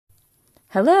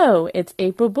Hello, it's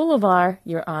April Boulevard,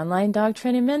 your online dog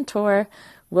training mentor.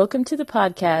 Welcome to the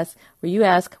podcast where you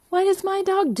ask, why does my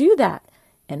dog do that?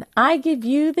 And I give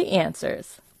you the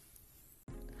answers.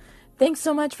 Thanks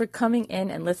so much for coming in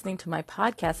and listening to my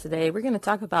podcast today. We're going to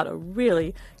talk about a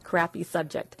really crappy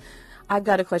subject. I've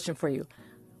got a question for you.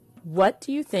 What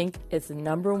do you think is the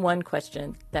number one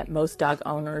question that most dog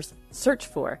owners search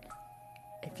for?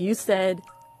 If you said,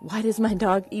 why does my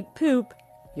dog eat poop?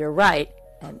 You're right.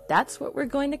 And that's what we're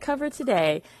going to cover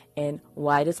today in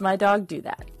Why Does My Dog Do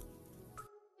That?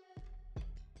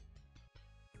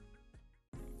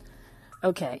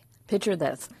 Okay, picture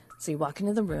this. So you walk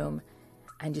into the room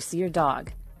and you see your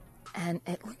dog and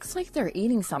it looks like they're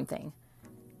eating something.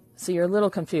 So you're a little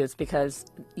confused because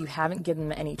you haven't given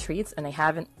them any treats and they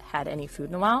haven't had any food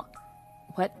in a while.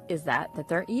 What is that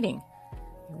they're eating?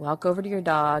 You walk over to your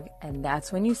dog and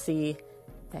that's when you see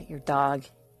that your dog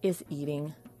is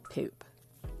eating poop.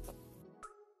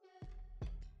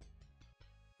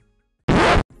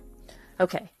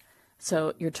 Okay,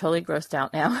 so you're totally grossed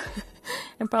out now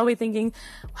and probably thinking,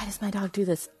 why does my dog do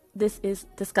this? This is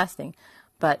disgusting.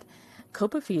 But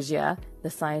coprophagia,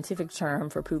 the scientific term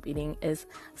for poop eating, is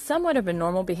somewhat of a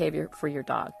normal behavior for your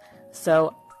dog.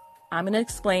 So I'm going to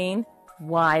explain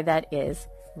why that is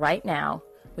right now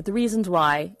with the reasons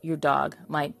why your dog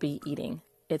might be eating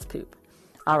its poop.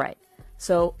 All right.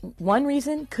 So one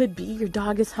reason could be your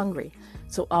dog is hungry.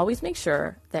 So always make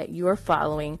sure that you are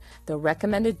following the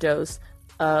recommended dose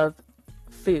of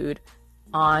food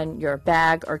on your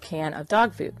bag or can of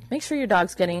dog food. Make sure your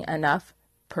dog's getting enough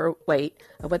per weight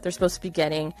of what they're supposed to be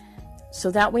getting, so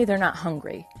that way they're not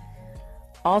hungry.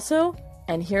 Also,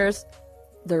 and here's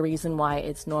the reason why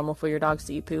it's normal for your dogs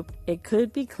to eat poop, it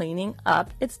could be cleaning up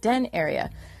its den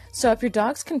area. So if your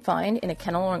dog's confined in a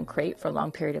kennel or in crate for a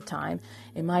long period of time,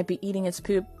 it might be eating its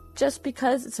poop just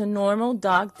because it's a normal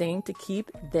dog thing to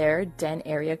keep their den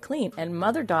area clean. And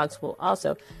mother dogs will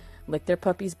also lick their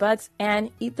puppies' butts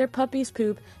and eat their puppies'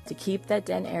 poop to keep that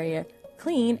den area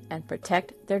clean and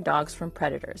protect their dogs from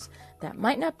predators. That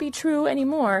might not be true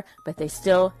anymore, but they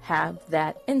still have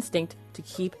that instinct to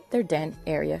keep their den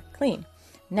area clean.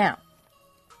 Now,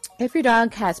 if your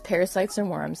dog has parasites and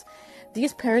worms,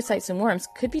 these parasites and worms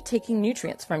could be taking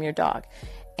nutrients from your dog.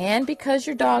 And because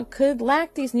your dog could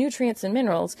lack these nutrients and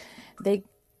minerals, they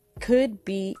could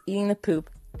be eating the poop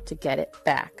to get it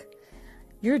back.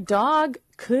 Your dog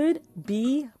could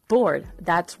be bored.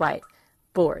 That's right,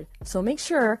 bored. So make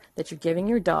sure that you're giving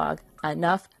your dog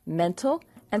enough mental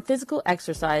and physical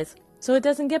exercise so it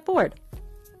doesn't get bored.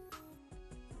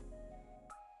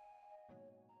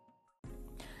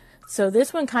 So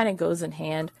this one kind of goes in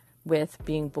hand with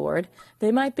being bored.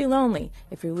 They might be lonely.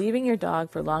 If you're leaving your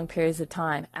dog for long periods of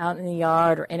time out in the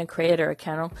yard or in a crate or a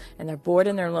kennel and they're bored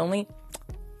and they're lonely,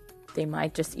 they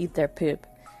might just eat their poop.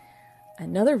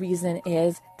 Another reason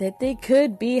is that they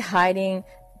could be hiding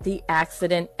the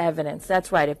accident evidence.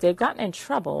 That's right. If they've gotten in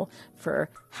trouble for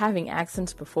having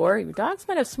accidents before, your dogs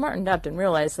might have smartened up and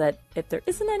realized that if there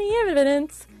isn't any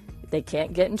evidence, they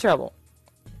can't get in trouble.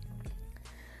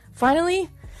 Finally,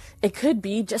 it could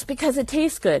be just because it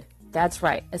tastes good. That's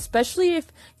right. Especially if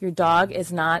your dog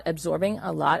is not absorbing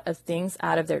a lot of things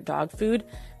out of their dog food,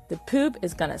 the poop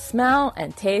is going to smell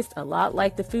and taste a lot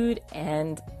like the food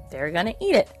and they're going to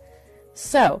eat it.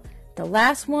 So the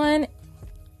last one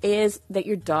is that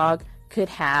your dog could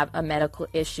have a medical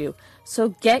issue. So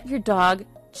get your dog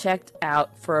checked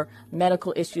out for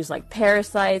medical issues like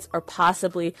parasites or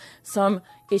possibly some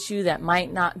issue that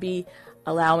might not be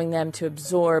allowing them to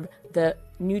absorb the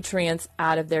nutrients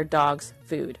out of their dog's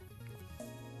food.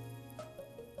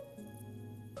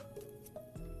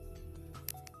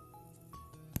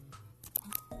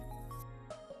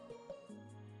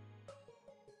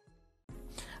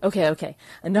 Okay.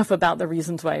 Enough about the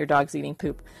reasons why your dog's eating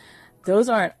poop. Those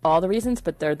aren't all the reasons,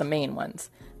 but they're the main ones.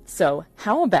 So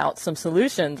how about some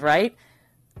solutions, right?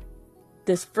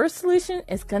 This first solution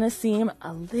is going to seem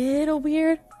a little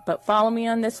weird, but follow me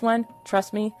on this one.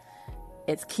 Trust me.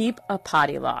 It's keep a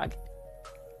potty log.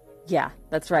 Yeah,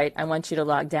 that's right. I want you to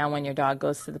log down when your dog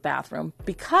goes to the bathroom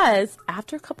because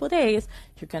after a couple of days,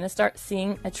 you're going to start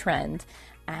seeing a trend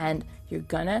and you're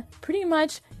going to pretty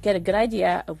much get a good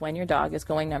idea of when your dog is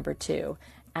going number 2.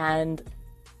 And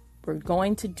we're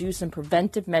going to do some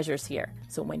preventive measures here.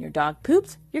 So when your dog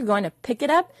poops, you're going to pick it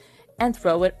up and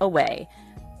throw it away.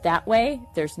 That way,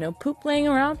 there's no poop laying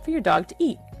around for your dog to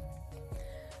eat.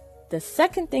 The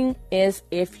second thing is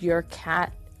if your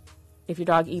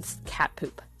dog eats cat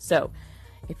poop. So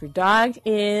if your dog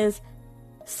is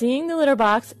seeing the litter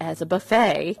box as a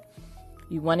buffet,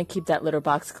 you want to keep that litter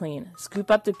box clean.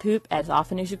 Scoop up the poop as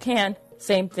often as you can.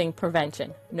 Same thing,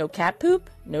 prevention. No cat poop,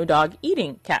 no dog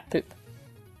eating cat poop.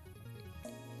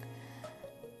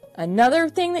 Another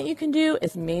thing that you can do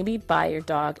is maybe buy your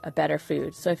dog a better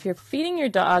food. So if you're feeding your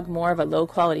dog more of a low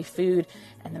quality food,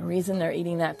 and the reason they're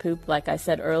eating that poop, like I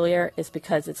said earlier, is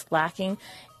because it's lacking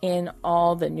in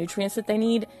all the nutrients that they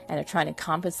need, and they're trying to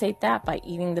compensate that by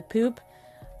eating the poop,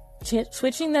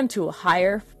 switching them to a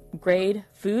higher grade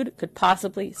food could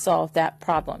possibly solve that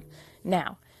problem.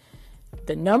 Now,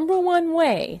 the number one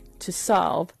way to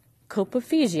solve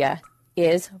coprophagia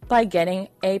is by getting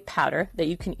a powder that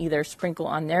you can either sprinkle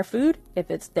on their food if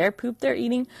it's their poop they're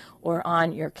eating, or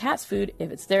on your cat's food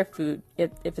if it's their food, if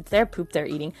it's their poop they're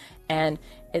eating. And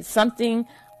it's something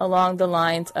along the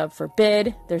lines of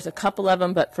Forbid. There's a couple of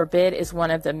them, but Forbid is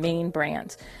one of the main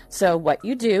brands. So what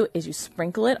you do is you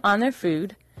sprinkle it on their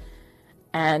food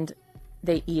and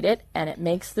they eat it, and it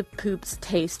makes the poops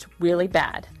taste really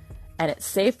bad. And it's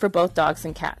safe for both dogs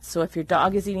and cats. So if your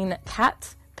dog is eating that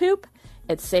cat's poop,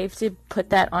 it's safe to put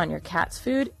that on your cat's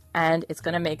food, and it's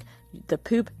going to make the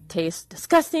poop taste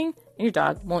disgusting, and your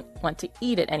dog won't want to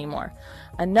eat it anymore.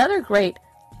 Another great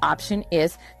option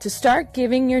is to start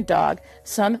giving your dog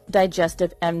some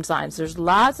digestive enzymes. There's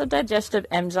lots of digestive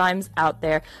enzymes out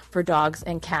there for dogs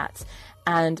and cats,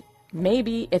 and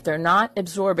maybe if they're not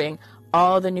absorbing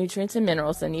all the nutrients and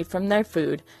minerals they need from their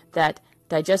food, that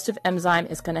digestive enzyme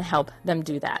is going to help them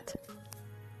do that.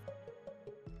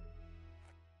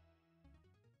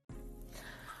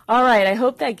 All right, I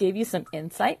hope that gave you some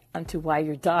insight onto why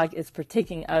your dog is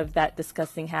partaking of that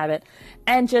disgusting habit.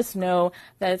 And just know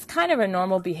that it's kind of a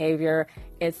normal behavior.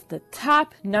 It's the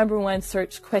top #1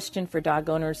 search question for dog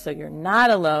owners, so you're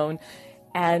not alone.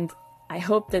 And I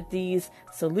hope that these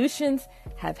solutions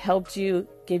have helped you,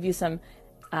 give you some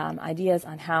ideas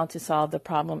on how to solve the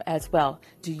problem as well.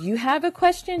 Do you have a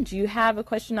question? Do you have a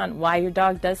question on why your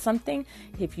dog does something?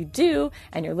 If you do,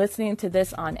 and you're listening to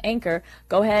this on Anchor,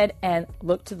 go ahead and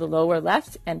look to the lower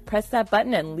left and press that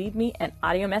button and leave me an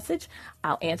audio message.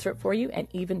 I'll answer it for you and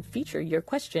even feature your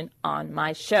question on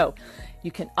my show.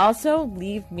 You can also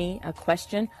leave me a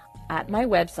question at my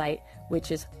website,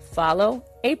 which is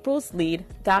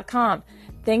followaprilslead.com.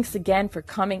 Thanks again for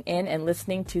coming in and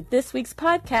listening to this week's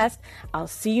podcast. I'll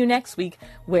see you next week,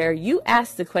 where you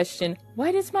ask the question,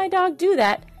 why does my dog do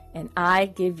that? And I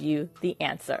give you the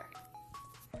answer.